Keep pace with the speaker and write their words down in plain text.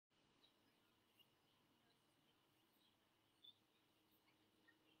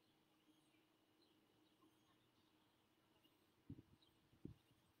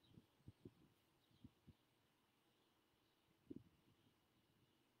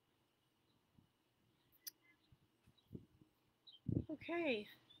Okay,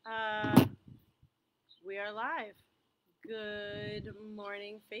 we are live. Good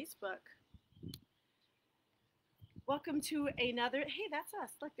morning, Facebook. Welcome to another. Hey, that's us.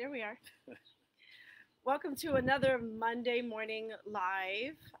 Look, there we are. Welcome to another Monday morning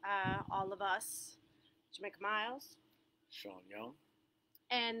live. All of us, Jamaica Miles. Shawn Young.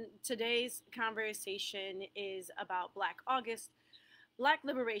 And today's conversation is about Black August, Black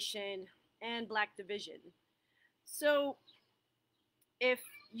liberation, and Black division. So, if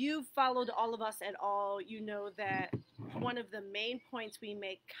you've followed all of us at all, you know that one of the main points we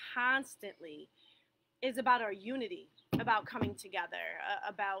make constantly is about our unity, about coming together,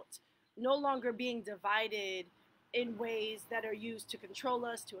 about no longer being divided in ways that are used to control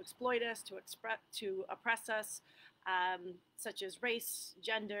us, to exploit us, to oppress us, such as race,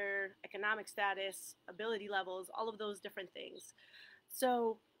 gender, economic status, ability levels, all of those different things.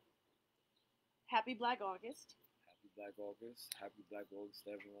 So, happy Black August. Happy Black August. Happy Black August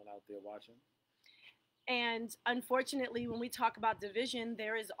to everyone out there watching. And unfortunately, when we talk about division,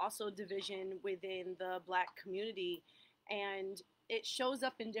 there is also division within the Black community. And it shows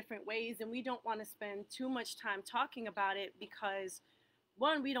up in different ways. And we don't want to spend too much time talking about it because,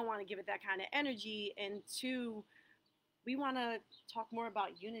 one, we don't want to give it that kind of energy. And two, we want to talk more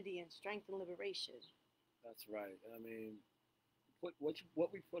about unity and strength and liberation. That's right. I mean,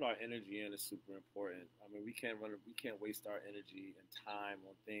 what we put our energy in is super important. I mean, we can't waste our energy and time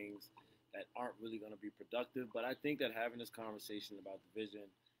on things that aren't really going to be productive. But I think that having this conversation about division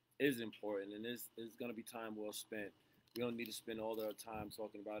is important, and is going to be time well spent. We don't need to spend all our time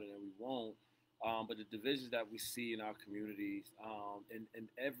talking about it, and we won't. But the divisions that we see in our communities, in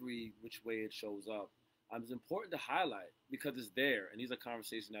every which way it shows up, is important to highlight because it's there, and these are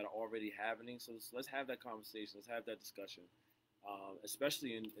conversations that are already happening. So let's have that conversation. Let's have that discussion,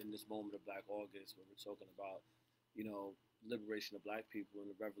 especially in this moment of Black August, when we're talking about, you know, liberation of Black people and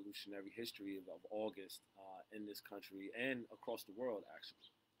the revolutionary history of August in this country and across the world, actually.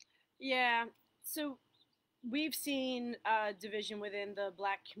 Yeah. So we've seen division within the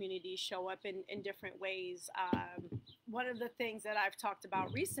Black community show up in different ways. One of the things that I've talked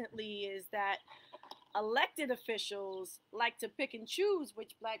about recently is that elected officials like to pick and choose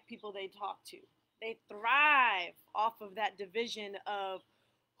which Black people they talk to. They thrive off of that division of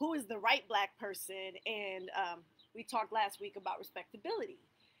who is the right Black person. And we talked last week about respectability.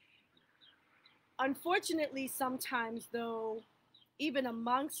 Unfortunately, sometimes, though, even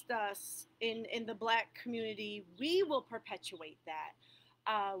amongst us in the Black community, we will perpetuate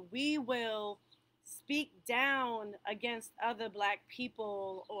that. We will speak down against other Black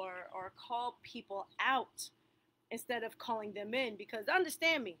people or call people out instead of calling them in. Because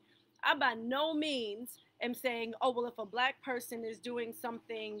understand me, I by no means am saying, oh, well, if a Black person is doing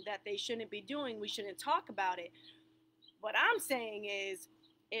something that they shouldn't be doing, we shouldn't talk about it. What I'm saying is,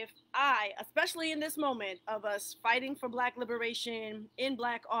 if I, especially in this moment of us fighting for Black liberation in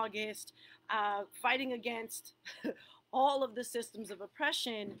Black August, fighting against all of the systems of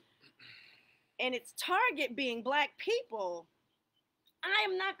oppression, and its target being Black people, I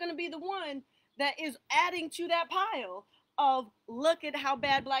am not going to be the one that is adding to that pile of look at how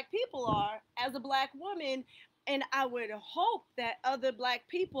bad Black people are as a Black woman. And I would hope that other Black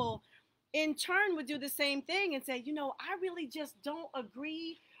people in turn would do the same thing and say, you know, I really just don't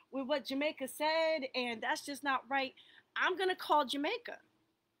agree with what Jamaica said, and that's just not right. I'm going to call Jamaica.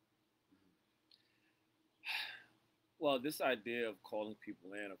 Well, this idea of calling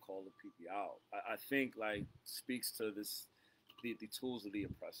people in or calling people out, I think like speaks to the tools of the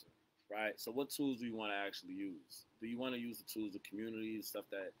oppressor, right? So, what tools do you want to actually use? Do you want to use the tools of community, the stuff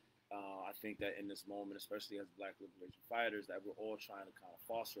that I think that in this moment, especially as Black liberation fighters, that we're all trying to kind of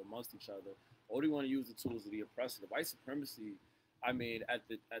foster amongst each other, or do you want to use the tools of the oppressor? The white supremacy, I mean,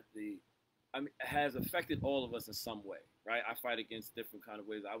 has affected all of us in some way, right? I fight against different kind of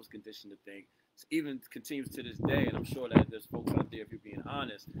ways. I was conditioned to think, even continues to this day, and I'm sure that there's folks out there, if you're being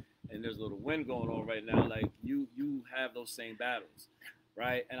honest, and there's a little wind going on right now, like you have those same battles,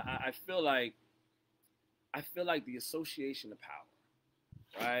 right? And I feel like the association of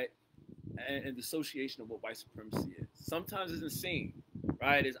power, right, and the association of what white supremacy is, sometimes isn't seen,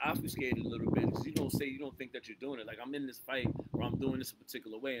 right? It's obfuscated a little bit because you don't think that you're doing it. Like, I'm in this fight or I'm doing this a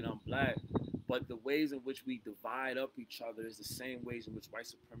particular way and I'm Black, but the ways in which we divide up each other is the same ways in which white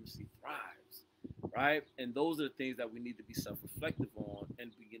supremacy thrives, right? And those are the things that we need to be self-reflective on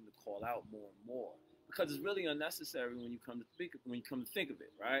and begin to call out more and more, because it's really unnecessary when you come to think of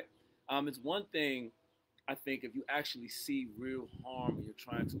it, right? It's one thing, I think, if you actually see real harm and you're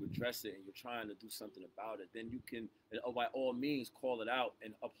trying to address it and you're trying to do something about it, then you can, by all means, call it out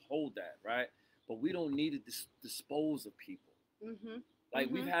and uphold that, right? But we don't need to dispose of people, Mhm. Like,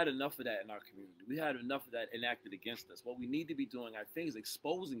 we've Mhm. had enough of that in our community. We had enough of that enacted against us. What we need to be doing, I think, is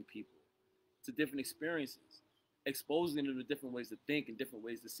exposing people to different experiences, exposing them to different ways to think and different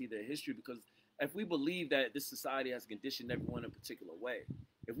ways to see their history. Because if we believe that this society has conditioned everyone in a particular way,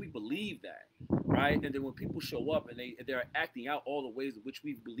 if we believe that, right, and then when people show up and they're acting out all the ways in which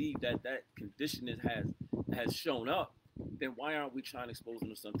we believe that that conditioning has shown up, then why aren't we trying to expose them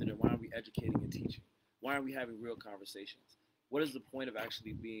to something? And why aren't we educating and teaching? Why aren't we having real conversations? What is the point of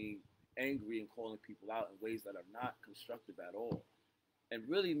actually being angry and calling people out in ways that are not constructive at all, and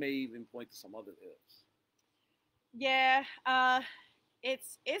really may even point to some other ills? Yeah.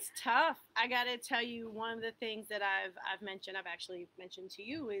 It's tough. I gotta tell you, one of the things that I've mentioned, I've actually mentioned to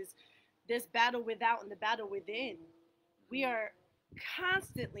you, is this battle without and the battle within. We are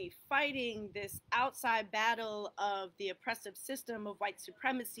constantly fighting this outside battle of the oppressive system of white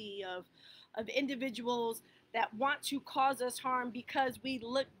supremacy, of individuals that want to cause us harm because we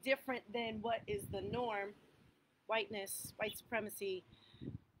look different than what is the norm, whiteness, white supremacy,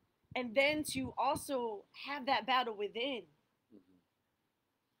 and then to also have that battle within. Mm-hmm.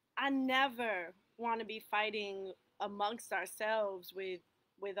 I never want to be fighting amongst ourselves with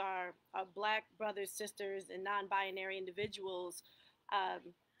our black brothers, sisters, and non-binary individuals, um,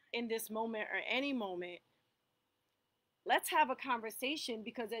 in this moment or any moment. Let's have a conversation,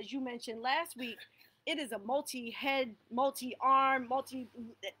 because, as you mentioned last week, it is a multi-head, multi-arm,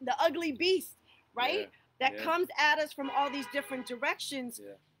 the ugly beast, Yeah, right? That yeah, comes at us from all these different directions.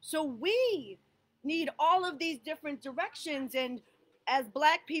 yeah. So we need all of these different directions, and as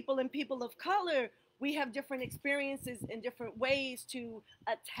black people and people of color, we have different experiences and different ways to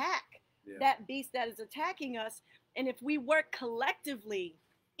attack Yeah. that beast that is attacking us. And if we work collectively,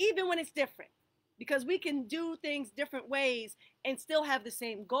 even when it's different, because we can do things different ways and still have the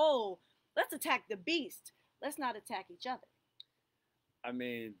same goal. Let's attack the beast. Let's not attack each other. I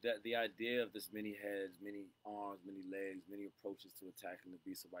mean, that the idea of this many heads, many arms, many legs, many approaches to attacking the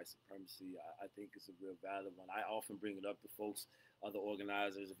beast of white supremacy, I think is a real valid one. I often bring it up to folks, other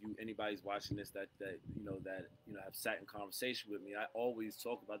organizers. If you anybody's watching this that have sat in conversation with me, I always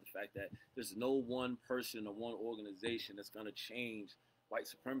talk about the fact that there's no one person or one organization that's going to change white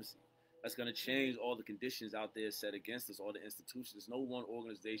supremacy. That's going to change all the conditions out there set against us, all the institutions. There's no one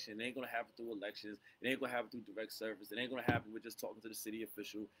organization. It ain't going to happen through elections. It ain't going to happen through direct service. It ain't going to happen with just talking to the city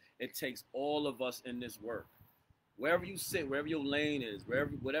official. It takes all of us in this work. Wherever you sit, wherever your lane is,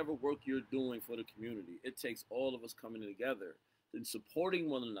 whatever work you're doing for the community, it takes all of us coming together and supporting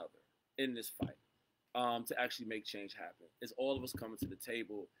one another in this fight, to actually make change happen. It's all of us coming to the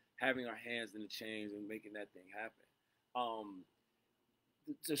table, having our hands in the chains, and making that thing happen. Um,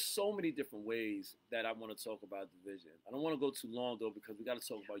 there's so many different ways that I want to talk about division. I don't want to go too long though, because we got to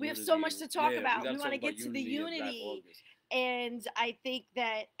talk about We have unity. so much to talk Yeah, about. we We got to want talk to about get to the unity in Black unity. August. And I think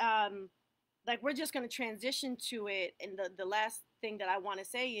that, like, we're just going to transition to it. And the last thing that I want to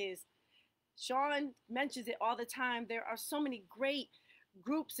say is, Shawn mentions it all the time. There are so many great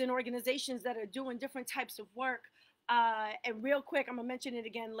groups and organizations that are doing different types of work. And real quick, I'm going to mention it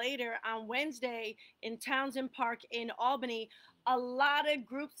again later. On Wednesday in Townsend Park in Albany, a lot of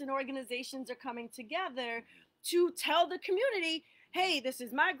groups and organizations are coming together to tell the community, hey, this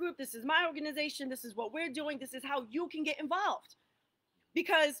is my group, this is my organization, this is what we're doing, this is how you can get involved.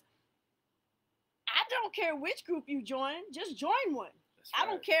 Because I don't care which group you join, just join one. Right. I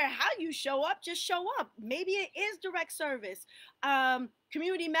don't care how you show up, just show up. Maybe it is direct service.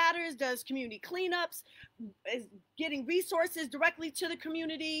 Community Matters does community cleanups, is getting resources directly to the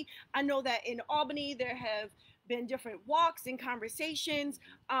community. I know that in Albany there have been different walks and conversations.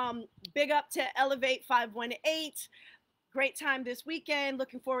 Big up to Elevate 518. Great time this weekend.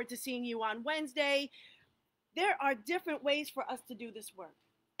 Looking forward to seeing you on Wednesday. There are different ways for us to do this work.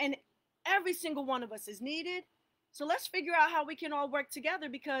 And every single one of us is needed. So let's figure out how we can all work together,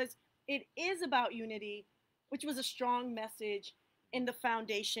 because it is about unity, which was a strong message in the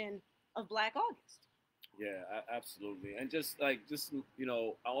foundation of Black August. Yeah, absolutely. And just I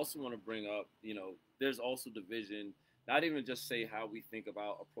also want to bring up, there's also division. Not even just say how we think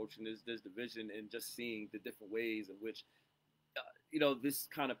about approaching this division, and just seeing the different ways in which, this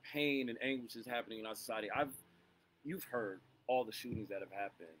kind of pain and anguish is happening in our society. You've heard all the shootings that have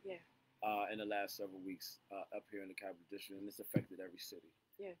happened. Yeah. In the last several weeks up here in the Capital District, and it's affected every city.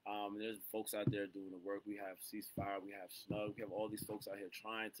 Yeah. There's folks out there doing the work. We have Ceasefire, we have Snug, we have all these folks out here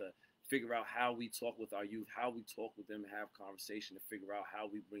trying to figure out how we talk with our youth, how we talk with them, and have conversation to figure out how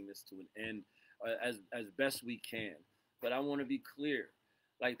we bring this to an end as best we can. But I want to be clear,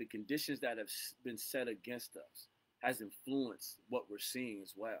 like, the conditions that have been set against us has influenced what we're seeing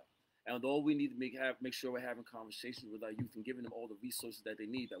as well. And although we need to make sure we're having conversations with our youth and giving them all the resources that they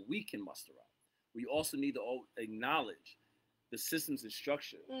need that we can muster up, we also need to acknowledge the systems and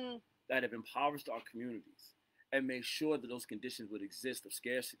structure that have impoverished our communities and make sure that those conditions would exist of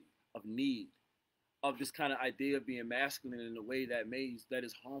scarcity, of need, of this kind of idea of being masculine in a way that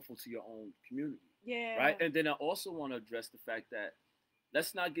is harmful to your own community. Yeah. Right. And then I also want to address the fact that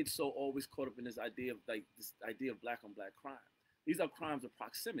let's not get so always caught up in this idea of black on black crime. These are crimes of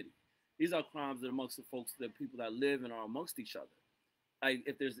proximity. These are crimes that amongst the folks, the people that live and are amongst each other. Like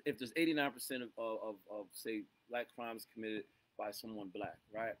if there's 89% of say black crimes committed by someone black,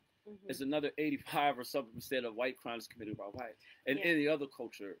 right? It's another 85 or something percent of white crimes committed by white, and any other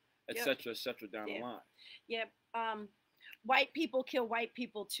culture, etc., etc., down the line. Yep. White people kill white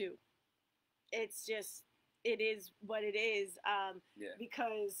people too. It's just, it is what it is.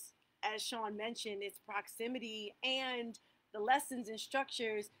 Because as Shawn mentioned, it's proximity and the lessons and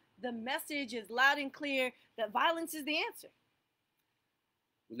structures. The message is loud and clear that violence is the answer.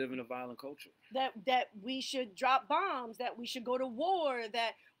 We live in a violent culture. That we should drop bombs, that we should go to war,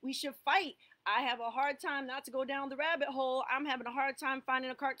 that we should fight. I have a hard time, not to go down the rabbit hole, I'm having a hard time finding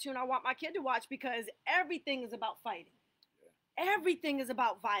a cartoon I want my kid to watch because everything is about fighting. Yeah. Everything is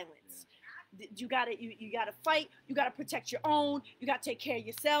about violence. Yeah. You gotta fight. You gotta protect your own. You gotta take care of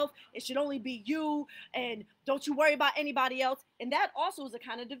yourself. It should only be you, and don't you worry about anybody else. And that also is a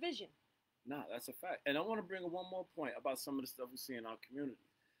kind of division. No, that's a fact. And I want to bring up one more point about some of the stuff we see in our community.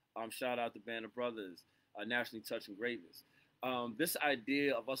 Shout out to Band of Brothers, Nationally Touching Greatness. This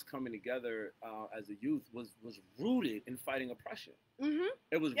idea of us coming together as a youth was rooted in fighting oppression.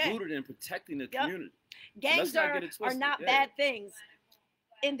 It was rooted in protecting the community. Gangs are not bad things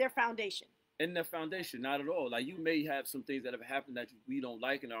in their foundation. In their foundation, not at all. Like, you may have some things that have happened that we don't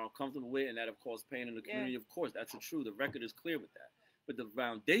like and are uncomfortable with and that have caused pain in the community. Of course, that's true. The record is clear with that. But the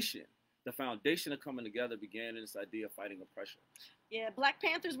foundation of coming together began in this idea of fighting oppression. Yeah, Black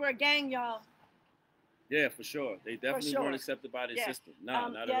Panthers were a gang, y'all. Yeah, for sure. They definitely weren't accepted by the system. No,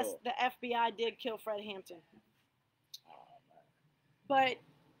 not at all. Yes, the FBI did kill Fred Hampton. But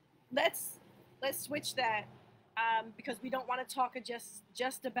let's switch that because we don't want to talk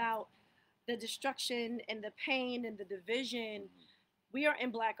just about the destruction and the pain and the division. We are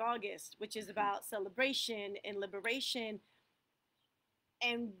in Black August, which is about celebration and liberation.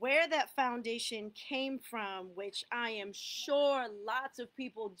 And where that foundation came from, which I am sure lots of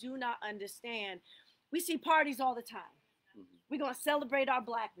people do not understand. We see parties all the time. We're going to celebrate our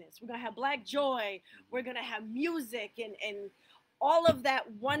blackness. We're going to have Black joy. We're going to have music and all of that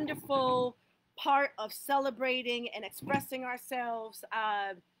wonderful part of celebrating and expressing ourselves.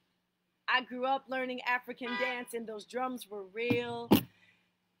 I grew up learning African dance, and those drums were real.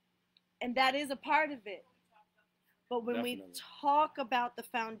 And that is a part of it. But when we talk about the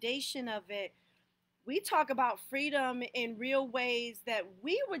foundation of it, we talk about freedom in real ways that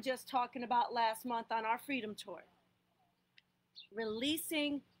we were just talking about last month on our freedom tour.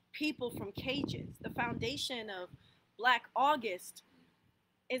 Releasing people from cages. The foundation of Black August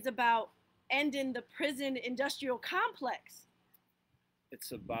is about ending the prison industrial complex.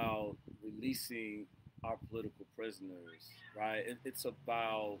 It's about releasing our political prisoners, right? It's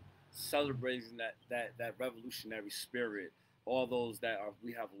about celebrating that revolutionary spirit, all those that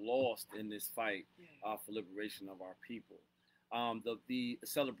we have lost in this fight for liberation of our people. The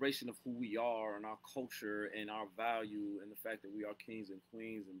celebration of who we are and our culture and our value and the fact that we are kings and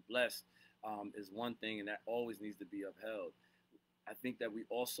queens and blessed is one thing, and that always needs to be upheld. I think that we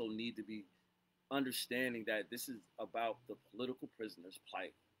also need to be understanding that this is about the political prisoners'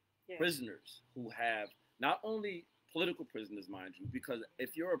 plight. Yeah. Prisoners who have not only political prisoners, mind you, because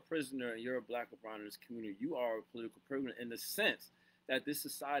if you're a prisoner and you're a Black or brown in this community, you are a political prisoner in the sense that this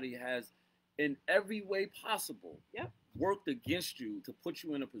society has, in every way possible, worked against you to put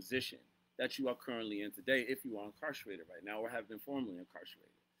you in a position that you are currently in today if you are incarcerated right now or have been formerly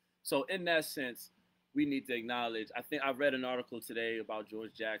incarcerated. So in that sense, we need to acknowledge, I think I read an article today about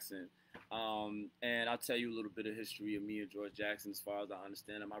George Jackson, and I'll tell you a little bit of history of me and George Jackson as far as I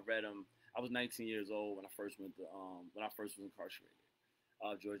understand him. I read him. I was 19 years old when I first was incarcerated.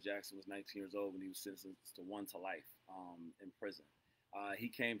 George Jackson was 19 years old when he was sentenced to 1 to life in prison. He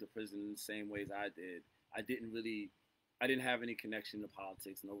came to prison in the same ways I did. I didn't have any connection to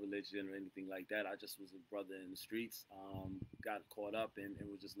politics, no religion or anything like that. I just was a brother in the streets, got caught up and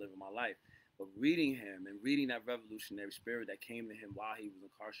was just living my life. But reading him and reading that revolutionary spirit that came to him while he was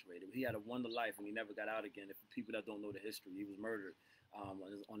incarcerated, he had a wonder life and he never got out again. If people that don't know the history, he was murdered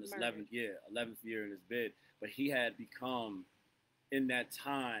on his 11th year in his bid. But he had become, in that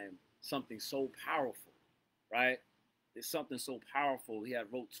time, something so powerful, right? It's something so powerful. He had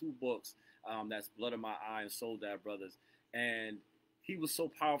wrote 2 books. That's Blood of My Eye and Soul Dad Brothers, and he was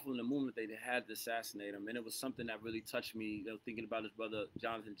so powerful in the movement they had to assassinate him, and it was something that really touched me. Thinking about his brother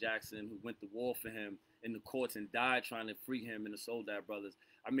Jonathan Jackson, who went to war for him in the courts and died trying to free him, and the Soul Dad Brothers.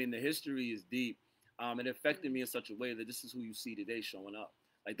 I mean, the history is deep. It affected me in such a way that this is who you see today showing up.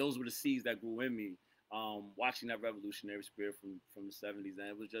 Like, those were the seeds that grew in me, watching that revolutionary spirit from the 70s. And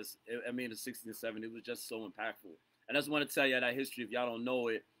it was just, the 60s and 70s, it was just so impactful. And I just want to tell you that history. If y'all don't know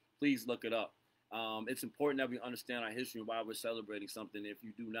it, please look it up. It's important that we understand our history and why we're celebrating something. If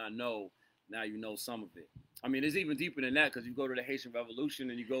you do not know, now you know some of it. I mean, it's even deeper than that, because you go to the Haitian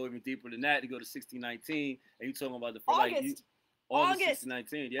Revolution and you go even deeper than that. You go to 1619 and you're talking about the August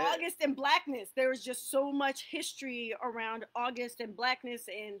 1619, yeah. August and Blackness. There was just so much history around August and Blackness,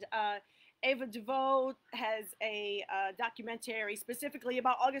 and Ava DuVoe has a documentary specifically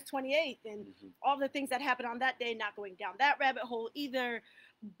about August 28th and all the things that happened on that day. Not going down that rabbit hole either,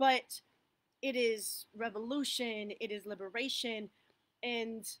 but it is revolution, it is liberation,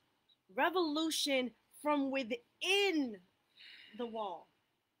 and revolution from within the wall.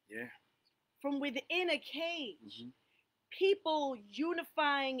 Yeah. From within a cage. People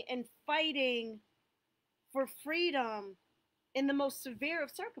unifying and fighting for freedom in the most severe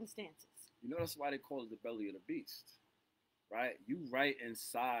of circumstances. You know, that's why they call it the belly of the beast, right? You right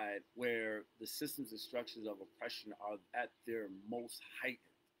inside where the systems and structures of oppression are at their most heightened,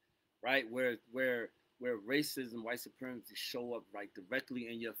 right? Where racism, white supremacy show up right directly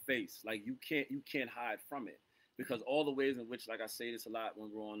in your face. Like, you can't hide from it. Because all the ways in which, like I say this a lot when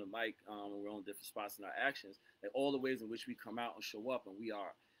we're on the mic, when we're on different spots in our actions, like all the ways in which we come out and show up and we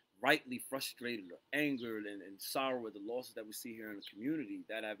are rightly frustrated or angered and sorrow with the losses that we see here in the community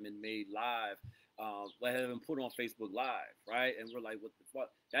that have been made live, that have been put on Facebook Live, right? And we're like, what the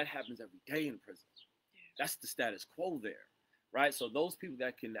fuck? That happens every day in prison. That's the status quo there, right? So those people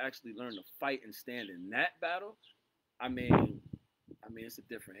that can actually learn to fight and stand in that battle, I mean, it's a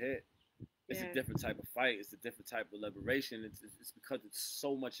different hit. It's a different type of fight. It's a different type of liberation. It's because it's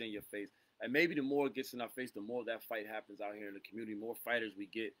so much in your face. And maybe the more it gets in our face, the more that fight happens out here in the community, more fighters we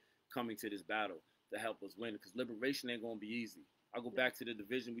get coming to this battle to help us win. Because liberation ain't going to be easy. I'll go back to the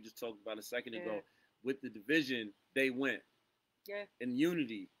division we just talked about a second ago. With the division, they win. Yeah. In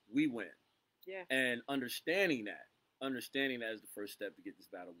unity, we win. Yeah. And understanding that is the first step to get this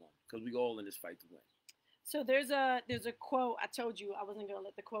battle won. Because we all in this fight to win. So there's a quote. I told you I wasn't going to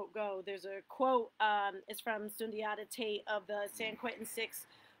let the quote go. There's a quote. It's from Sundiata Tate of the San Quentin Six,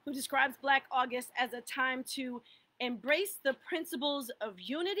 who describes Black August as a time to embrace the principles of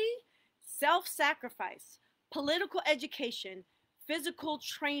unity, self-sacrifice, political education, physical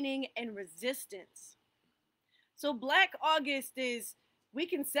training, and resistance. So Black August is, we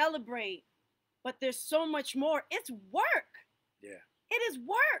can celebrate, but there's so much more. It's work. Yeah. It is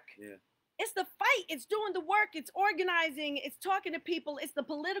work. Yeah. It's the fight. It's doing the work. It's organizing. It's talking to people. It's the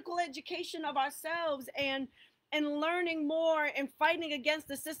political education of ourselves and learning more and fighting against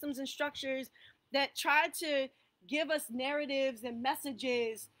the systems and structures that try to give us narratives and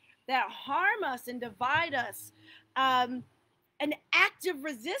messages that harm us and divide us. An active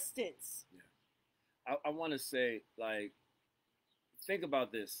resistance. Yeah. I want to say, like, think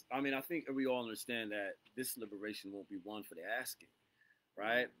about this. I mean, I think we all understand that this liberation won't be won for the asking.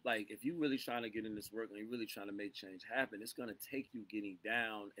 Right? Like, if you're really trying to get in this work and you're really trying to make change happen, it's going to take you getting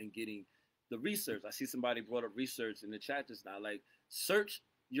down and getting the research. I see somebody brought up research in the chat just now. Like, search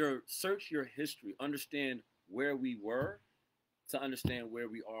your history, understand where we were to understand where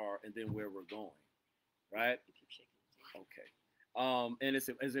we are and then where we're going. Right? Okay. And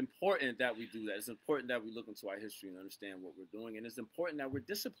it's important that we do that. It's important that we look into our history and understand what we're doing. And it's important that we're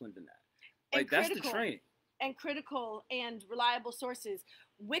disciplined in that. Like, that's the training. And critical and reliable sources.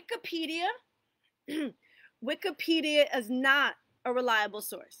 Wikipedia is not a reliable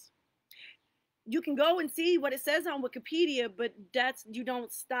source. You can go and see what it says on Wikipedia, but you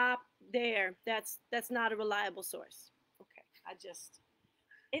don't stop there. That's not a reliable source. Okay,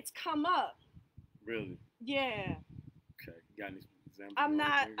 it's come up. Really? Yeah. Okay, you got any examples? I'm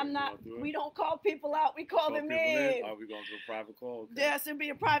not, we don't call people out, we call them in. Are we going to a private call? Okay. Yes, it'd be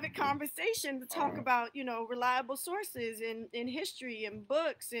a private conversation to talk about, reliable sources in history and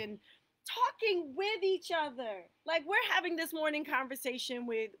books and talking with each other. Like, we're having this morning conversation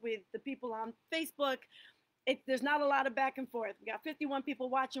with the people on Facebook. There's not a lot of back and forth. We got 51 people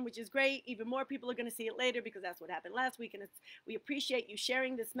watching, which is great. Even more people are going to see it later because that's what happened last week. And we appreciate you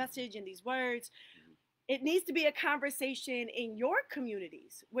sharing this message and these words. It needs to be a conversation in your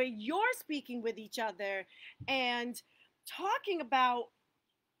communities where you're speaking with each other and talking about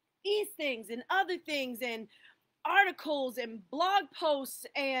these things and other things and articles and blog posts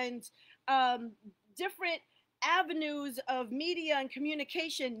and um, different avenues of media and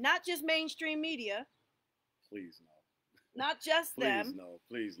communication, not just mainstream media, Please no. not just Please them, no.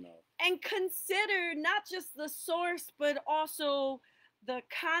 Please no. and consider not just the source, but also the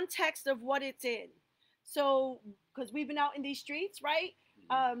context of what it's in. So, because we've been out in these streets, right?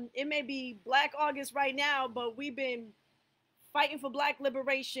 It may be Black August right now, but we've been fighting for Black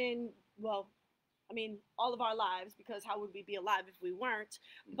liberation. Well, I mean, all of our lives, because how would we be alive if we weren't?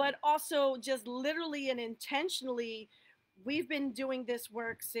 But also, just literally and intentionally, we've been doing this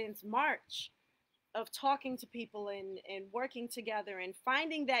work since March of talking to people and working together and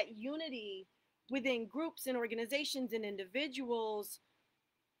finding that unity within groups and organizations and individuals.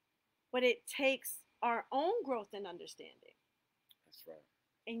 But it takes our own growth and understanding. That's right.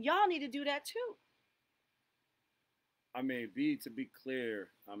 And y'all need to do that too. I mean, B, to be clear,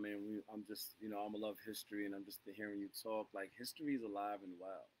 I mean, I'm just, I'm a love history, and I'm just hearing you talk. Like, history is alive and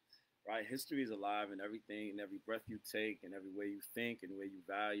well, right? History is alive in everything, in every breath you take, and every way you think, and the way you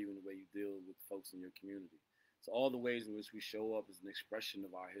value, and the way you deal with folks in your community. So all the ways in which we show up is an expression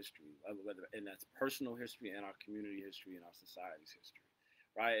of our history, whether, and that's personal history and our community history and our society's history,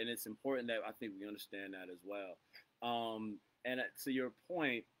 right? And it's important that I think we understand that as well. And to your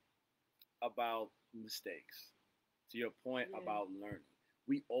point about mistakes, to your point about learning,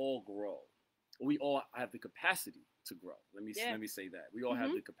 we all grow. We all have the capacity to grow. Let me say that. We all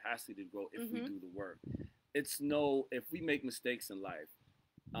have the capacity to grow if we do the work. If we make mistakes in life,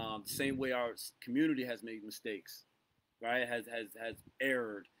 the same way our community has made mistakes, right? Has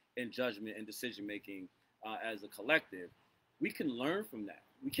erred in judgment and decision making as a collective. We can learn from that.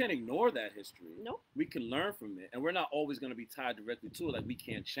 We can't ignore that history. Nope. We can learn from it, and we're not always going to be tied directly to it. Like, we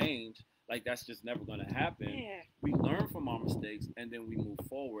can't change. Like, that's just never going to happen. Yeah. We learn from our mistakes, and then we move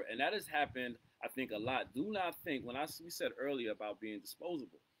forward. And that has happened, I think, a lot. Do not think, we said earlier about being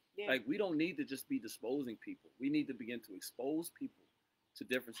disposable. Yeah. Like, we don't need to just be disposing people. We need to begin to expose people to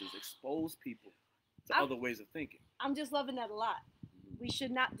differences, expose people to other ways of thinking. I'm just loving that a lot. We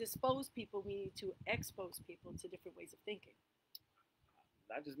should not dispose people. We need to expose people to different ways of thinking.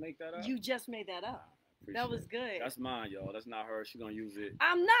 Did I just make that up? You just made that up. That was good. That's mine, y'all. That's not her. She's going to use it.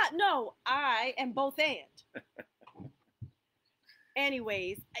 I'm not. No, I am both and.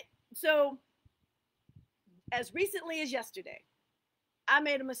 Anyways, so as recently as yesterday, I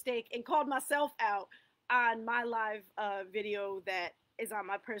made a mistake and called myself out on my live video that is on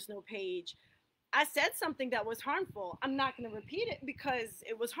my personal page. I said something that was harmful. I'm not going to repeat it because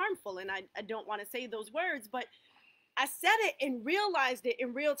it was harmful and I don't want to say those words, but I said it and realized it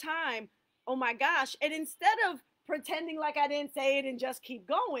in real time. Oh my gosh. And instead of pretending like I didn't say it and just keep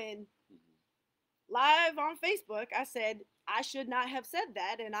going, live on Facebook, I said, I should not have said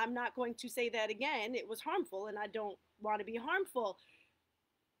that and I'm not going to say that again. It was harmful and I don't want to be harmful.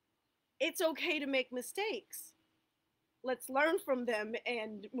 It's okay to make mistakes. Let's learn from them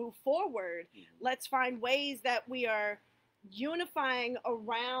and move forward. Let's find ways that we are unifying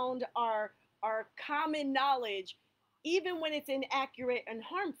around our common knowledge, even when it's inaccurate and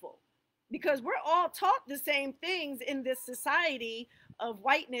harmful. Because we're all taught the same things in this society of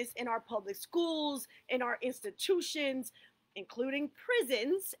whiteness in our public schools, in our institutions, including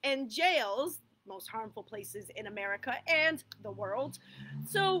prisons and jails, most harmful places in America and the world.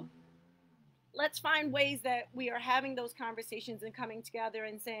 So let's find ways that we are having those conversations and coming together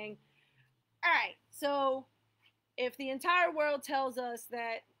and saying, all right, so if the entire world tells us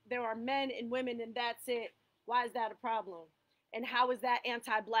that there are men and women and that's it, why is that a problem? And how is that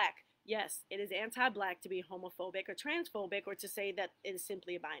anti-Black? Yes, it is anti-Black to be homophobic or transphobic or to say that it is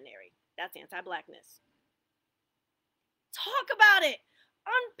simply a binary. That's anti-Blackness. Talk about it.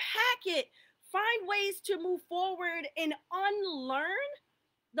 Unpack it. Find ways to move forward and unlearn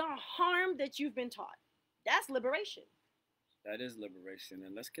the harm that you've been taught. That's liberation. That is liberation.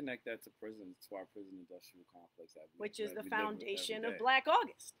 And let's connect that to prisons, to our prison industrial complex. Which is the foundation of Black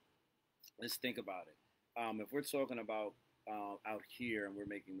August. Let's think about it. If we're talking about out here and we're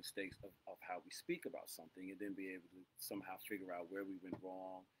making mistakes of how we speak about something and then be able to somehow figure out where we went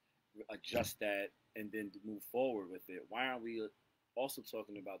wrong, adjust that, and then to move forward with it, why aren't we also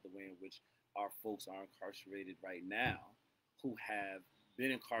talking about the way in which our folks are incarcerated right now who have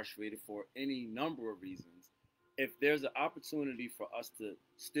been incarcerated for any number of reasons? If there's an opportunity for us to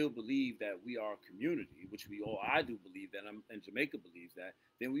still believe that we are a community, which I do believe that, and Jamaica believes that,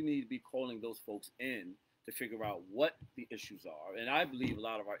 then we need to be calling those folks in to figure out what the issues are. And I believe a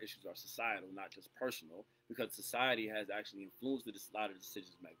lot of our issues are societal, not just personal, because society has actually influenced a lot of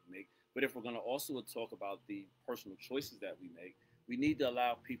decisions we make. But if we're going to also talk about the personal choices that we make, we need to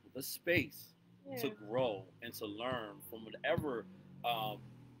allow people the space Yeah. to grow and to learn from um,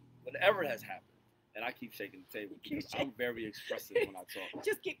 whatever has happened. And I keep shaking the table because I'm very expressive when I talk.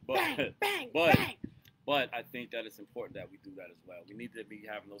 Just keep But bang, bang, but bang. but I think that it's important that we do that as well. We need to be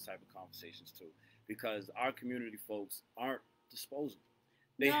having those type of conversations too, because our community folks aren't disposable.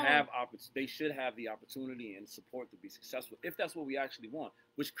 They No. they should have the opportunity and support to be successful if that's what we actually want.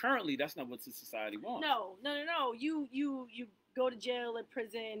 Which currently that's not what the society wants. No, no, no, no. You go to jail or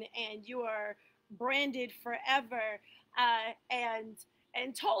prison, and you are branded forever,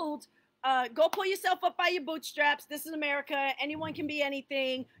 and told, go pull yourself up by your bootstraps. This is America. Anyone can be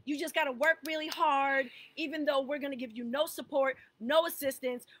anything. You just got to work really hard. Even though we're going to give you no support, no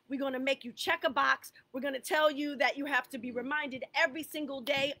assistance, we're going to make you check a box. We're going to tell you that you have to be reminded every single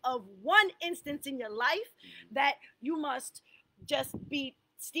day of one instance in your life that you must just be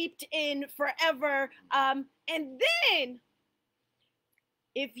steeped in forever. And then,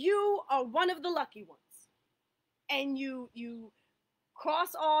 if you are one of the lucky ones, and you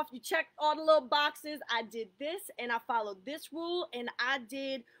cross off, you check all the little boxes. I did this, and I followed this rule, and I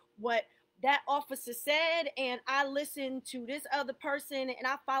did what that officer said, and I listened to this other person, and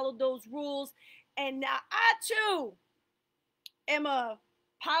I followed those rules, and now I too am a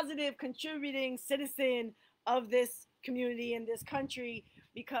positive contributing citizen of this community in this country,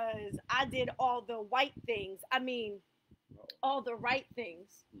 because I did all the white things. I mean, all the right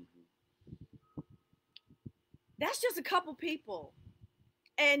things. That's just a couple people.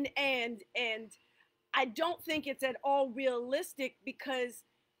 And I don't think it's at all realistic, because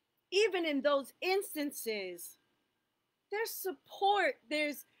even in those instances, there's support,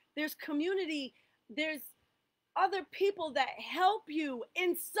 there's community, there's other people that help you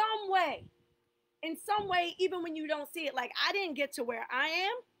in some way. In some way, even when you don't see it. Like, I didn't get to where I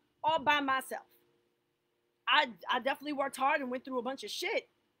am all by myself. I definitely worked hard and went through a bunch of shit.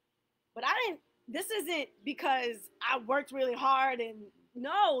 But I didn't, this isn't because I worked really hard, and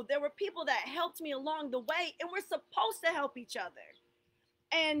no, there were people that helped me along the way, and we're supposed to help each other.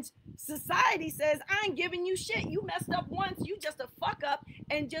 And society says, I ain't giving you shit. You messed up once, you just a fuck up,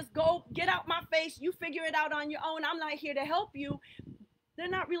 and just go get out my face. You figure it out on your own. I'm not here to help you. They're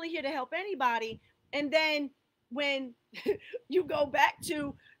not really here to help anybody. And then when you go back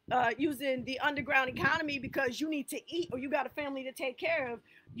to using the underground economy because you need to eat or you got a family to take care of,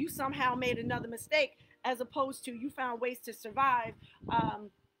 you somehow made another mistake, as opposed to you found ways to survive.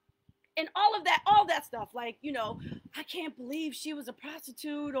 And all that stuff, like, I can't believe she was a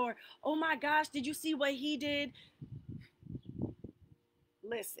prostitute, or, oh my gosh, did you see what he did?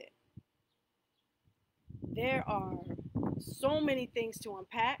 Listen, there are so many things to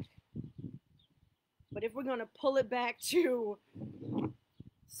unpack, but if we're going to pull it back to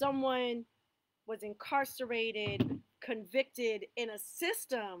someone was incarcerated, convicted in a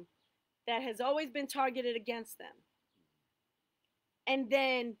system that has always been targeted against them, and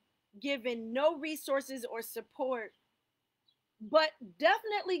then given no resources or support, but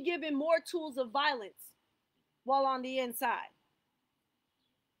definitely given more tools of violence while on the inside.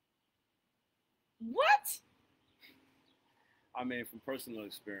 What? I mean, from personal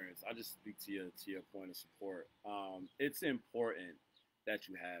experience, I just speak to your point of support. It's important that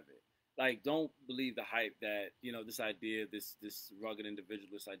you have it. Like, don't believe the hype that this idea, this rugged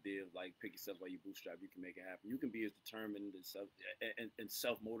individualist idea of like pick yourself by your bootstrap, you can make it happen. You can be as determined and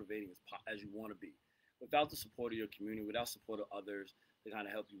self motivating as you want to be, without the support of your community, without support of others to kind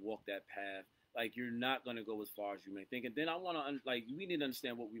of help you walk that path. Like, you're not going to go as far as you may think. And then I want to we need to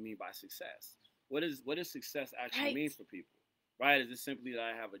understand what we mean by success. What does success actually mean for people? Right? Is it simply that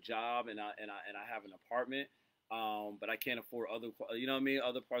I have a job and I have an apartment, but I can't afford other,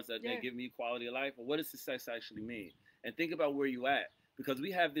 other parts that give me quality of life? Or what does success actually mean? And think about where you at, because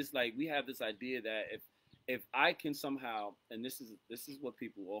we have this idea that if I can somehow, and this is what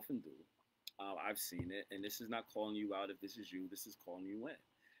people often do. I've seen it, and this is not calling you out. If this is you, this is calling you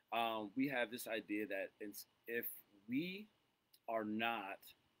in. We have this idea that if we are not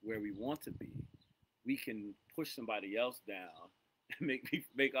where we want to be, we can push somebody else down and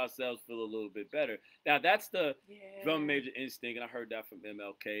make ourselves feel a little bit better. Now, that's the drum major instinct, and I heard that from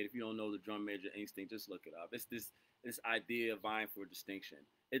MLK. If you don't know the drum major instinct, just look it up. It's this idea of vying for distinction.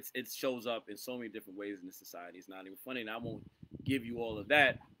 It shows up in so many different ways in this society. It's not even funny, and I won't give you all of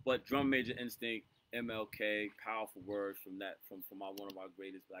that. But drum major instinct, MLK, powerful words from one of our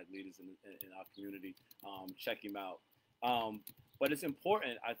greatest black leaders in our community. Check him out. But it's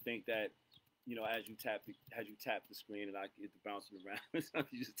important, I think, that as you tap the screen and I get to bouncing around, something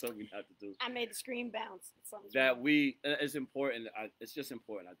you just told me not to do. I made the screen bounce. It's important. It's just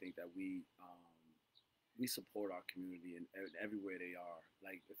important. I think that we we support our community and everywhere they are.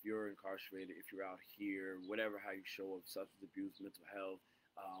 Like if you're incarcerated, if you're out here, whatever how you show up, substance abuse, mental health,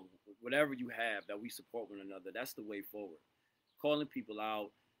 whatever you have, that we support one another. That's the way forward. Calling people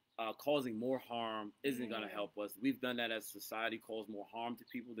out, causing more harm isn't going to help us. We've done that as a society, caused more harm to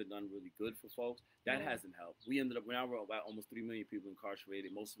people than done really good for folks. That hasn't helped. We ended up, when I wrote about almost 3 million people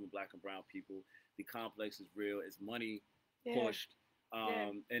incarcerated, most of them black and brown people. The complex is real. It's money pushed.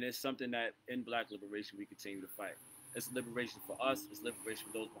 And it's something that in black liberation we continue to fight. It's liberation for us. It's liberation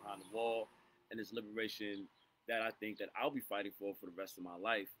for those behind the wall. And it's liberation that I think that I'll be fighting for the rest of my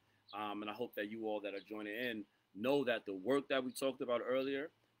life. And I hope that you all that are joining in know that the work that we talked about earlier,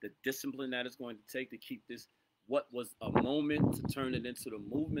 the discipline that it's going to take to keep this, what was a moment, to turn it into the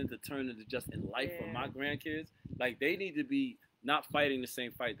movement, to turn it into just in life for my grandkids. Like, they need to be not fighting the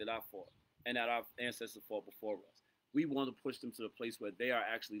same fight that I fought and that our ancestors fought before us. We want to push them to the place where they are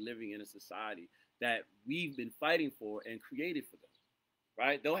actually living in a society that we've been fighting for and created for them,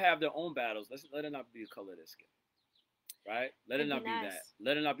 right? They'll have their own battles. Let it not be the color of their skin, right? Let it not be that.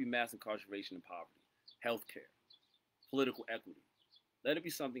 Let it not be mass incarceration and poverty, healthcare, political equity. Let it be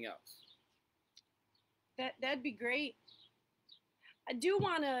something else. That'd be great. I do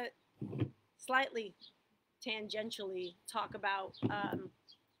want to slightly tangentially talk about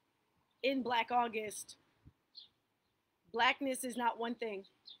in Black August, blackness is not one thing.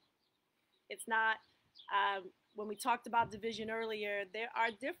 It's not. When we talked about division earlier, there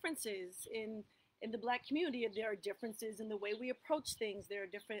are differences in the black community. There are differences in the way we approach things. There are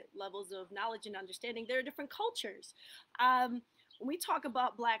different levels of knowledge and understanding. There are different cultures. When we talk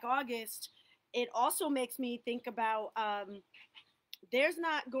about Black August, it also makes me think about there's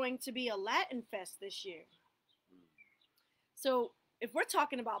not going to be a Latin Fest this year. So if we're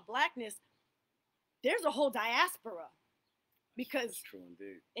talking about blackness, there's a whole diaspora, because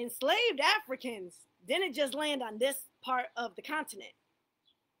enslaved Africans didn't just land on this part of the continent.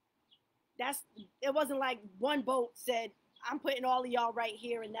 It wasn't like one boat said, I'm putting all of y'all right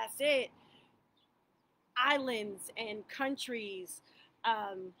here and that's it. Islands and countries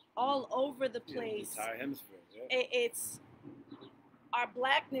all over the place. The entire hemisphere. It's our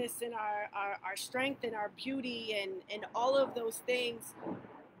blackness and our strength and our beauty and all of those things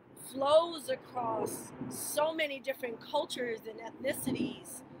flows across so many different cultures and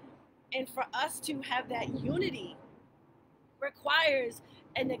ethnicities. And for us to have that unity requires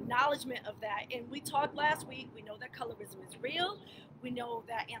an acknowledgement of that. And we talked last week, we know that colorism is real. We know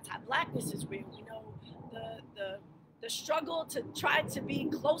that anti-blackness is real. We know the struggle to try to be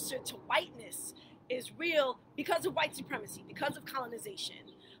closer to whiteness is real because of white supremacy, because of colonization.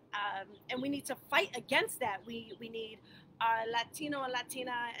 And we need to fight against that. We need our Latino and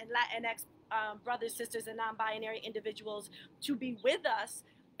Latina and Latinx brothers, sisters, and non-binary individuals to be with us,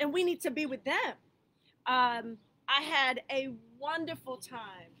 and we need to be with them. I had a wonderful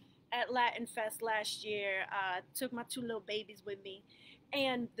time at Latin Fest last year. Took my 2 little babies with me,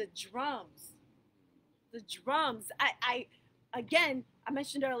 and the drums. I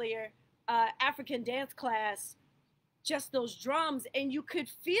mentioned earlier, African dance class, just those drums, and you could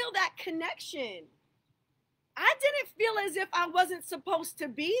feel that connection. I didn't feel as if I wasn't supposed to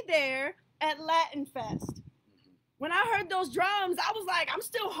be there at Latin Fest. When I heard those drums, I was like, I'm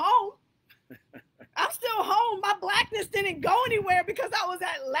still home. I'm still home. My blackness didn't go anywhere because I was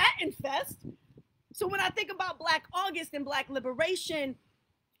at Latin Fest. So when I think about Black August and Black liberation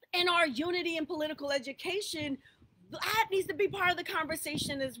and our unity in political education, that needs to be part of the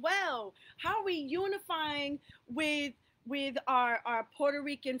conversation as well. How are we unifying with our Puerto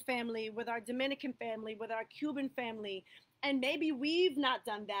Rican family, with our Dominican family, with our Cuban family? And maybe we've not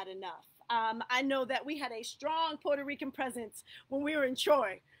done that enough. I know that we had a strong Puerto Rican presence when we were in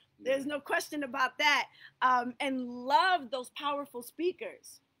Troy. There's no question about that. And love those powerful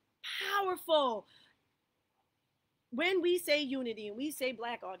speakers. Powerful. When we say unity and we say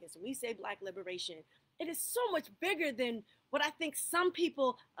Black August and we say Black liberation, it is so much bigger than what I think some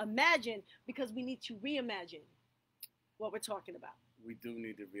people imagine, because we need to reimagine what we're talking about. We do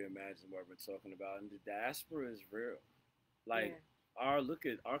need to reimagine what we're talking about. And the diaspora is real. Like, look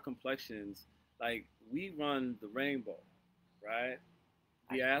at our complexions. Like, we run the rainbow, right?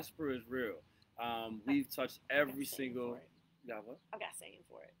 Diaspora is real. We've touched every single. Yeah, what? I've got saying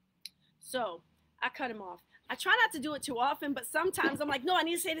for it. So I cut him off. I try not to do it too often, but sometimes I'm like, no, I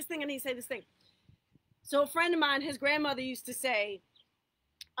need to say this thing. I need to say this thing. So a friend of mine, his grandmother used to say,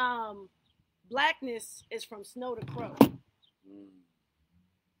 blackness is from snow to crow. From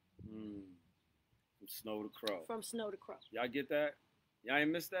snow to crow. From snow to crow. Y'all get that? Y'all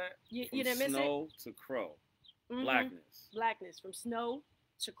ain't miss that? You didn't miss it? From snow to crow. Blackness. Blackness, from snow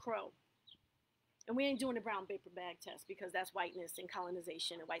to crow. And we ain't doing the brown paper bag test because that's whiteness and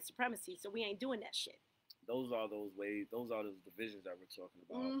colonization and white supremacy. So we ain't doing that shit. Those are those ways. Those are those divisions that we're talking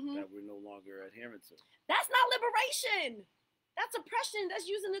about that we're no longer adherent to. That's not liberation. That's oppression. That's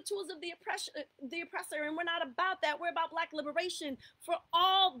using the tools of the oppressor, and we're not about that. We're about Black liberation for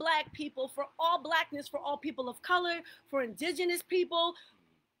all Black people, for all Blackness, for all people of color, for indigenous people.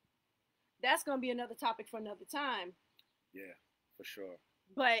 That's gonna be another topic for another time. Yeah, for sure.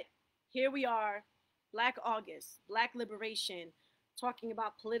 But here we are, Black August, Black liberation, talking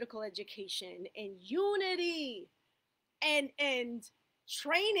about political education and unity and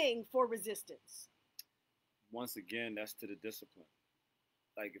training for resistance. Once again, that's to the discipline.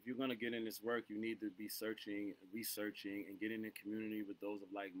 Like, if you're going to get in this work, you need to be searching, researching, and getting in community with those of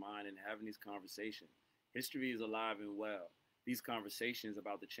like mind and having these conversations. History is alive and well. These conversations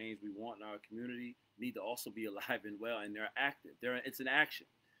about the change we want in our community need to also be alive and well, and they're active. It's an action.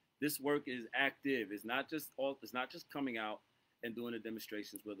 This work is active. It's not just coming out and doing the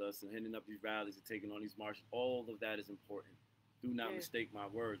demonstrations with us and hitting up these rallies and taking on these marches. All of that is important. Do not mistake my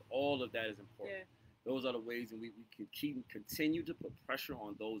words. All of that is important. Yeah. Those are the ways in which we can continue to put pressure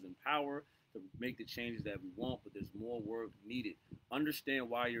on those in power to make the changes that we want, but there's more work needed. Understand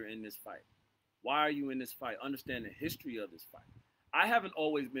why you're in this fight. Why are you in this fight? Understand the history of this fight. I haven't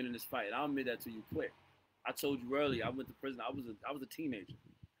always been in this fight, and I'll admit that to you quick. I told you earlier, I went to prison. I was a teenager.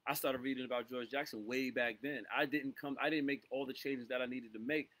 I started reading about George Jackson way back then. I didn't make all the changes that I needed to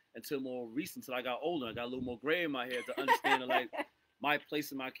make until more recent, until I got older. I got a little more gray in my head to understand my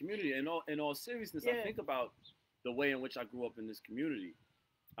place in my community. And in all seriousness, I think about the way in which I grew up in this community.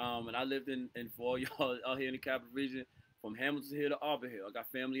 And I lived in for all y'all out here in the capital region, from Hamilton Hill to Arbor Hill. I got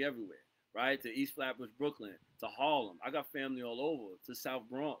family everywhere, right? To East Flatbush, Brooklyn, to Harlem. I got family all over, to South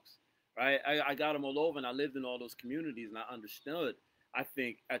Bronx, right? I got them all over, and I lived in all those communities, and I understood, I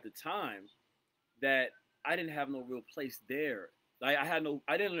think, at the time, that I didn't have no real place there. Like,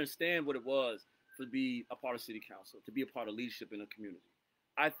 I didn't understand what it was to be a part of city council, to be a part of leadership in a community.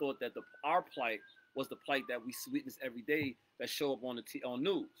 I thought that our plight was the plight that we witness every day that show up on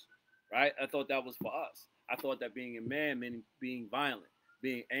news, right? I thought that was for us. I thought that being a man meant being violent,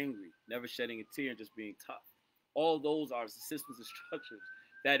 being angry, never shedding a tear, and just being tough. All those are systems and structures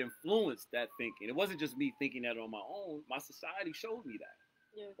that influenced that thinking. It wasn't just me thinking that on my own. My society showed me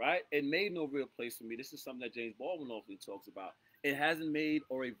that, right? It made no real place for me. This is something that James Baldwin often talks about. It hasn't made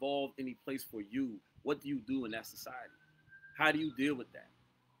or evolved any place for you. What do you do in that society? How do you deal with that?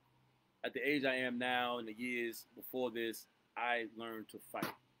 At the age I am now and the years before this, I learned to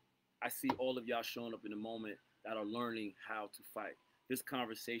fight. I see all of y'all showing up in the moment that are learning how to fight. This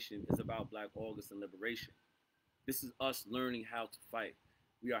conversation is about Black August and liberation. This is us learning how to fight.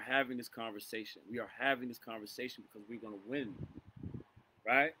 We are having this conversation. We are having this conversation because we're going to win.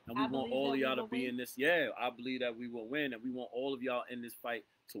 Right? And we want all of y'all to be in this. Yeah, I believe that we will win, and we want all of y'all in this fight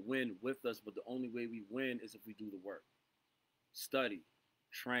to win with us. But the only way we win is if we do the work. Study,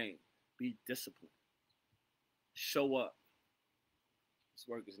 train, be disciplined, show up. This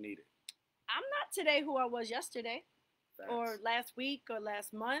work is needed. I'm not today who I was yesterday. Facts. Or last week or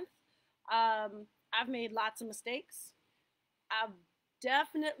last month. I've made lots of mistakes. I've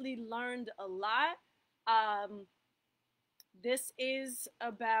definitely learned a lot. This is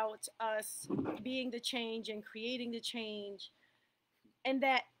about us being the change and creating the change. And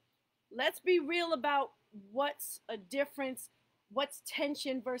that, let's be real about what's a difference, what's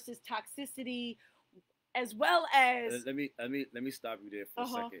tension versus toxicity, as well as... Let me stop you there for a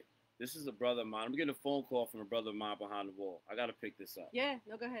second. This is a brother of mine. I'm getting a phone call from a brother of mine behind the wall. I got to pick this up. Yeah,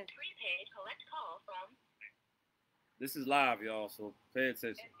 no, go ahead. Prepaid collect call from... This is live, y'all, so pay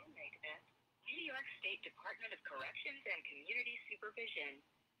attention. New York State Department of Corrections and Community Supervision.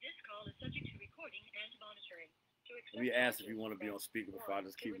 This call is subject to recording and monitoring. Let me ask if you want to be on speaker before I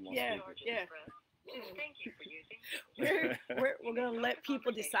just keep him on speaker. Yeah. Thank you for using. We're going to let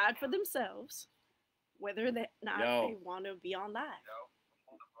people decide for themselves whether or not they want to be on live.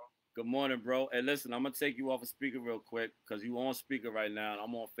 Good morning, bro. Hey, listen, I'm going to take you off a speaker real quick because you're on speaker right now, and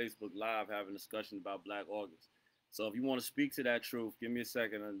I'm on Facebook Live having a discussion about Black August. So if you want to speak to that truth, give me a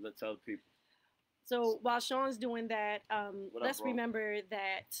second and let's tell the people. So while Shawn's doing that, let's remember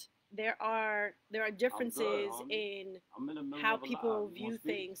that there are differences in how people view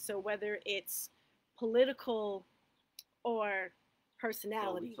things. So whether it's political or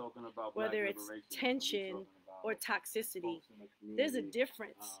personality, whether it's tension or toxicity, there's a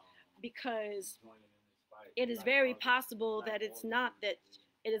difference because it is very possible that it's not that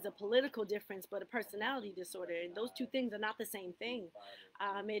it is a political difference, but a personality disorder. And those two things are not the same thing.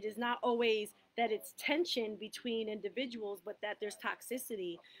 It is not always that it's tension between individuals, but that there's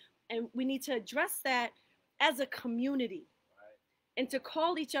toxicity. And we need to address that as a community and to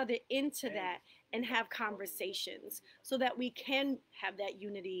call each other into that and have conversations so that we can have that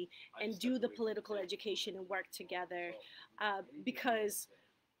unity and do the political education and work together. Because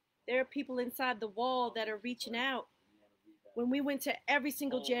there are people inside the wall that are reaching out. When we went to every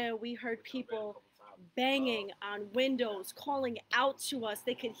single jail, we heard people banging on windows, calling out to us.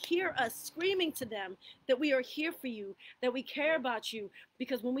 They could hear us screaming to them that we are here for you, that we care about you.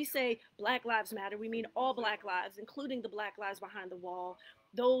 Because when we say Black Lives Matter, we mean all Black lives, including the Black lives behind the wall,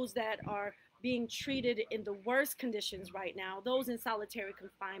 those that are being treated in the worst conditions right now, those in solitary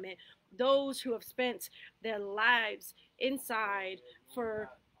confinement, those who have spent their lives inside for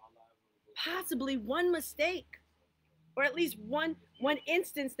possibly one mistake, or at least one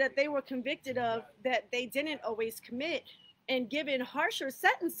instance that they were convicted of that they didn't always commit, and given harsher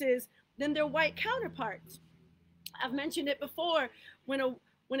sentences than their white counterparts. I've mentioned it before, when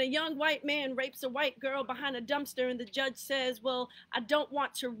a young white man rapes a white girl behind a dumpster and the judge says, well, I don't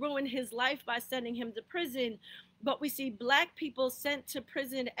want to ruin his life by sending him to prison. But we see Black people sent to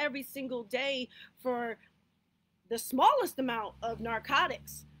prison every single day for the smallest amount of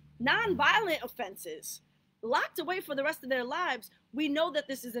narcotics, non-violent offenses, locked away for the rest of their lives. We know that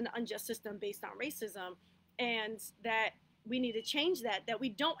this is an unjust system based on racism, and that we need to change that we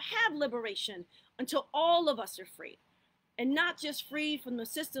don't have liberation until all of us are free. And not just free from the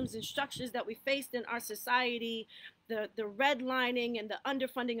systems and structures that we faced in our society, the redlining and the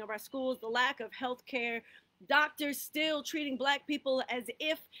underfunding of our schools, the lack of health care, doctors still treating Black people as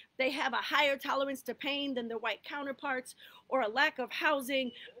if they have a higher tolerance to pain than their white counterparts, or a lack of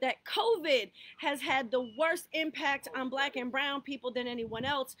housing, that COVID has had the worst impact on Black and brown people than anyone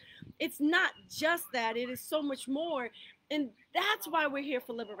else. It's not just that, it is so much more. And that's why we're here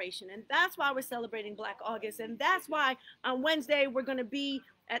for liberation. And that's why we're celebrating Black August. And that's why on Wednesday, we're going to be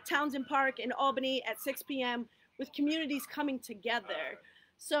at Townsend Park in Albany at 6 p.m. with communities coming together.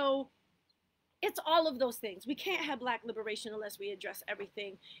 So it's all of those things. We can't have Black liberation unless we address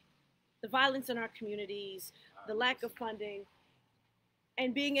everything. The violence in our communities, the lack of funding,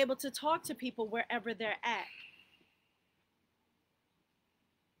 and being able to talk to people wherever they're at.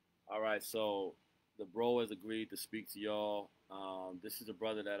 All right, so the bro has agreed to speak to y'all. This is a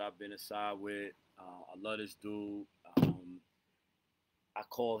brother that I've been inside with. I love this dude. I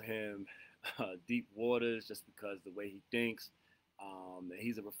call him Deep Waters just because the way he thinks.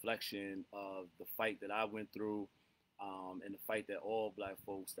 He's a reflection of the fight that I went through, and the fight that all Black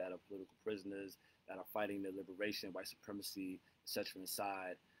folks that are political prisoners, that are fighting their liberation, white supremacy, etc.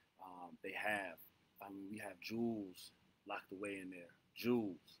 inside, they have. I mean, we have jewels locked away in there,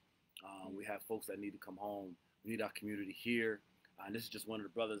 jewels. We have folks that need to come home. We need our community here. And this is just one of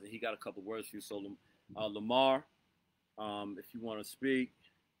the brothers, and he got a couple words for you. So, Lamar, if you want to speak,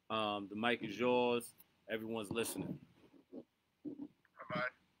 the mic is yours. Everyone's listening. All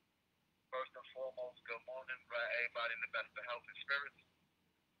right. First and foremost, good morning, everybody in the best of health and spirits.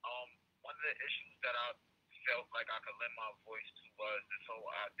 One of the issues that I felt like I could lend my voice to was this whole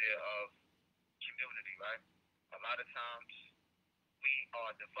idea of community, right? A lot of times we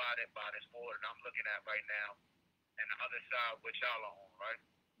are divided by this board, and I'm looking at right now, and the other side, which y'all are on, right?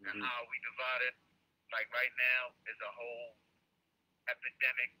 Mm-hmm. And how we divided, like right now, is a whole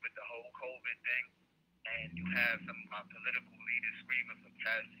epidemic with the whole COVID thing, and you have some political leaders screaming for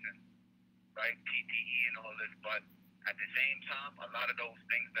tests and right PPE and all this, but at the same time, a lot of those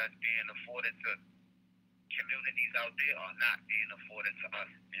things that's being afforded to communities out there are not being afforded to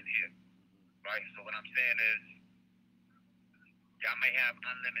us in here, right? So what I'm saying is, y'all may have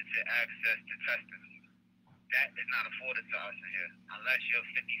unlimited access to testing. That is not afforded to us in here unless you're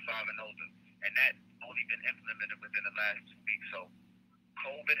 55 and older, and that only been implemented within the last 2 weeks. So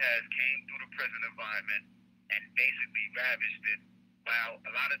COVID has came through the prison environment and basically ravaged it. While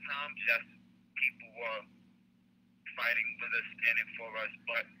a lot of times, yes, people were fighting with us, standing for us,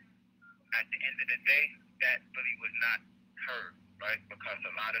 but at the end of the day, that really was not heard, right? Because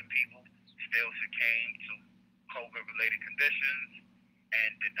a lot of people still succumbed to COVID-related conditions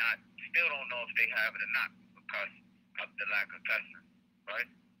and still don't know if they have it or not because of the lack of testing, right?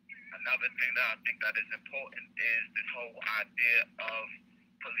 Another thing that I think that is important is this whole idea of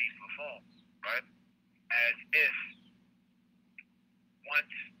police reform, right? As if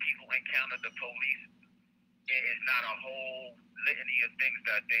once people encounter the police, it is not a whole litany of things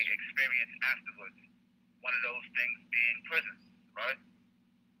that they experience afterwards. One of those things being prison, right?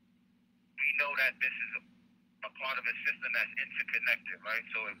 We know that this is a part of a system that's interconnected, right?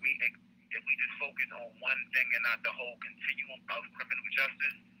 So if we just focus on one thing and not the whole continuum of criminal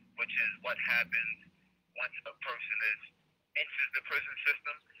justice, which is what happens once a person enters the prison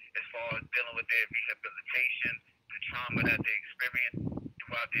system, as far as dealing with their rehabilitation, the trauma that they experience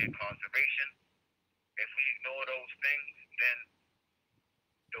throughout their incarceration. If we ignore those things, then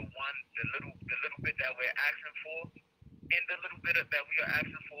the little bit that we're asking for, and the little bit that we are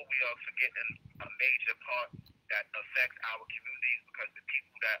asking for, we are forgetting a major part that affects our communities, because the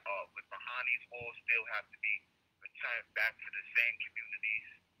people that are behind these walls still have to be returned back to the same communities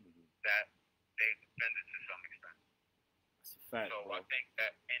that they defended to some extent. That's a fact, So bro. I think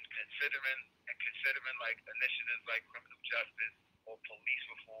that in considering like initiatives like criminal justice or police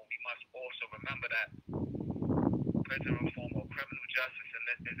reform, we must also remember that prison reform or criminal justice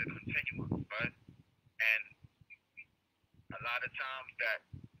is a continuum, right? And a lot of times that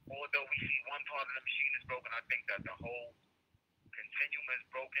although we see one part of the machine is broken, I think that the whole continuum is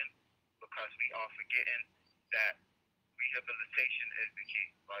broken, because we are forgetting that rehabilitation is the key,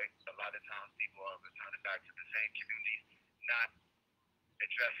 right? A lot of times people are returning back to the same communities, not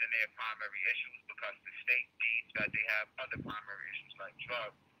addressing their primary issues, because the state deems that they have other primary issues like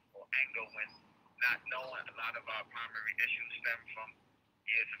drugs or anger, when not knowing a lot of our primary issues stem from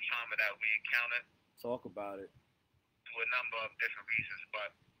years of trauma that we encountered. Talk about it. To a number of different reasons, but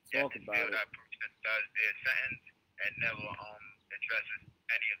Talk yet about it. that person does their sentence and never addresses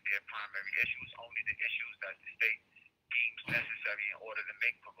any of their primary issues, only the issues that the state deems necessary in order to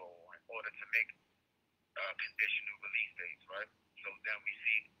make parole, in order to make conditional release dates, right? So then we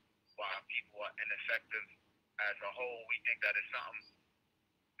see why people are ineffective as a whole. We think that it's something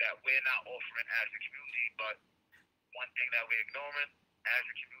that we're not offering as a community, but one thing that we're ignoring as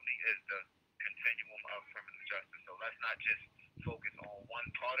a community is the continuum of criminal justice. So let's not just focus on one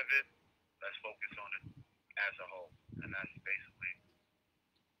part of it, let's focus on it as a whole. And that's basically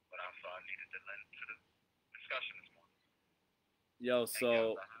what I thought I needed to lend to the discussion this morning. Yo,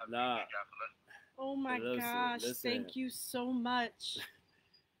 so, nah. Oh my gosh, thank you so much.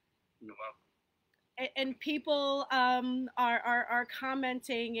 You're welcome. And people are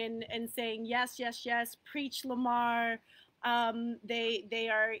commenting and saying yes, yes, yes. Preach, Lamar. They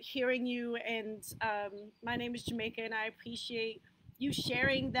are hearing you, and my name is Jamaica, and I appreciate you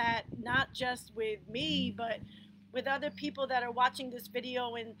sharing that, not just with me, but with other people that are watching this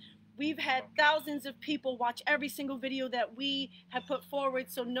video. And we've had thousands of people watch every single video that we have put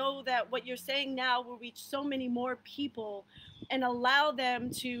forward. So know that what you're saying now will reach so many more people and allow them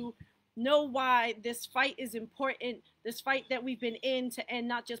to know why this fight is important, this fight that we've been in to end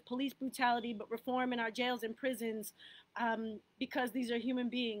not just police brutality, but reform in our jails and prisons, because these are human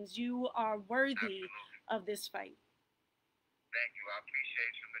beings. You are worthy Absolutely. of this fight. Thank you. I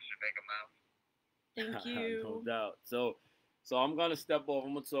appreciate you, Mr. Baker Mouse. Thank you. No doubt. So I'm gonna step off.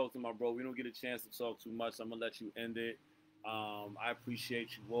 I'm gonna talk to my bro. We don't get a chance to talk too much. I'm gonna let you end it. I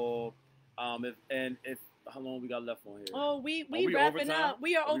appreciate you all. If how long we got left on here? Oh, we we wrapping overtime? up.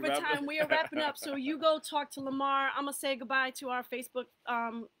 We are Are we overtime. wrapping? We are wrapping up. So you go talk to Lamar. I'm gonna say goodbye to our Facebook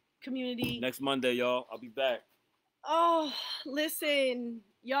community. Next Monday, y'all. I'll be back. Oh, listen,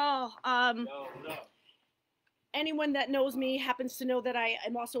 y'all. Yo, what up? Anyone that knows me happens to know that I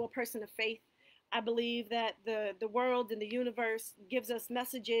am also a person of faith. I believe that the world and the universe gives us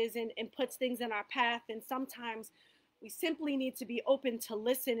messages and puts things in our path. And sometimes we simply need to be open to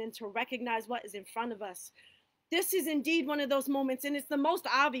listen and to recognize what is in front of us. This is indeed one of those moments, and it's the most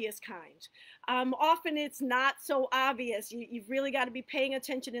obvious kind. Often it's not so obvious. You've really got to be paying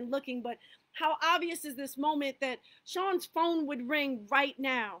attention and looking. But how obvious is this moment that Shawn's phone would ring right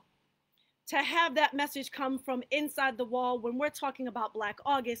now? To have that message come from inside the wall when we're talking about Black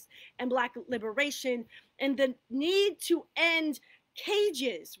August and Black liberation and the need to end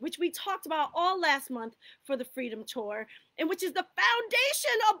cages, which we talked about all last month for the Freedom Tour, and which is the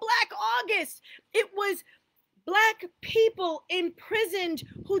foundation of Black August. It was Black people imprisoned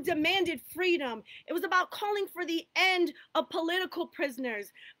who demanded freedom. It was about calling for the end of political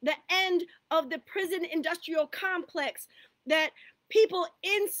prisoners, the end of the prison industrial complex that people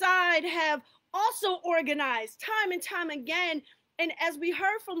inside have also organized time and time again. And as we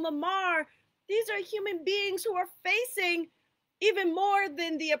heard from Lamar, these are human beings who are facing even more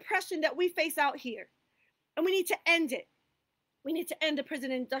than the oppression that we face out here. And we need to end it. We need to end the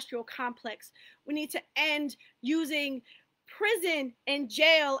prison industrial complex. We need to end using prison and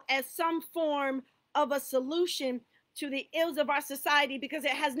jail as some form of a solution to the ills of our society, because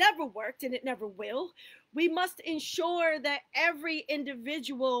it has never worked and it never will. We must ensure that every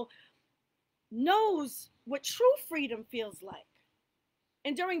individual knows what true freedom feels like.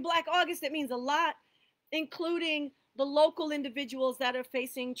 And during Black August, it means a lot, including the local individuals that are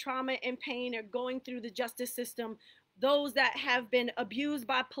facing trauma and pain or going through the justice system, those that have been abused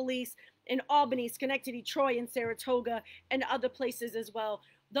by police in Albany, Schenectady, Troy, and Saratoga, and other places as well.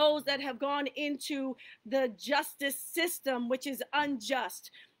 those that have gone into the justice system, which is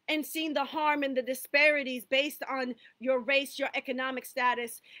unjust, and seen the harm and the disparities based on your race, your economic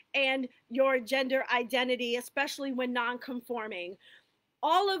status, and your gender identity, especially when non-conforming.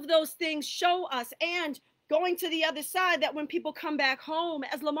 All of those things show us, and going to the other side, that when people come back home,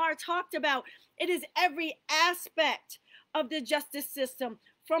 as Lamar talked about, it is every aspect of the justice system,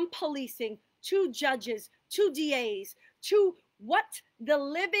 from policing to judges to DAs to what the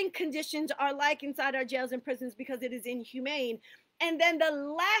living conditions are like inside our jails and prisons, because it is inhumane. And then the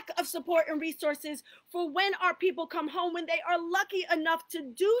lack of support and resources for when our people come home, when they are lucky enough to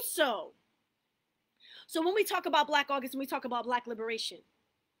do so. So when we talk about Black August and we talk about Black liberation,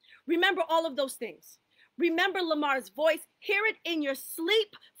 remember all of those things. Remember Lamar's voice, hear it in your sleep,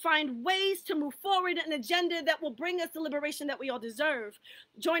 find ways to move forward an agenda that will bring us the liberation that we all deserve.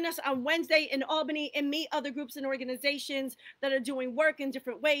 Join us on Wednesday in Albany and meet other groups and organizations that are doing work in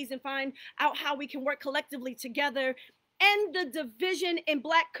different ways, and find out how we can work collectively together. End the division in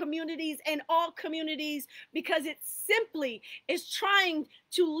Black communities and all communities, because it simply is trying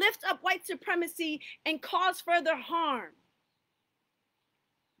to lift up white supremacy and cause further harm.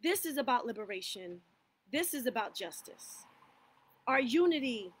 This is about liberation. This is about justice. Our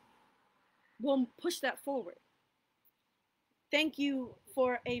unity will push that forward. Thank you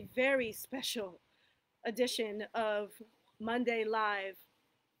for a very special edition of Monday Live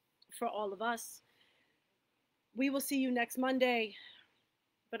for all of us. We will see you next Monday,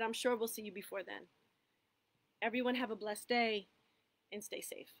 but I'm sure we'll see you before then. Everyone have a blessed day and stay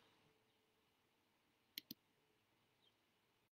safe.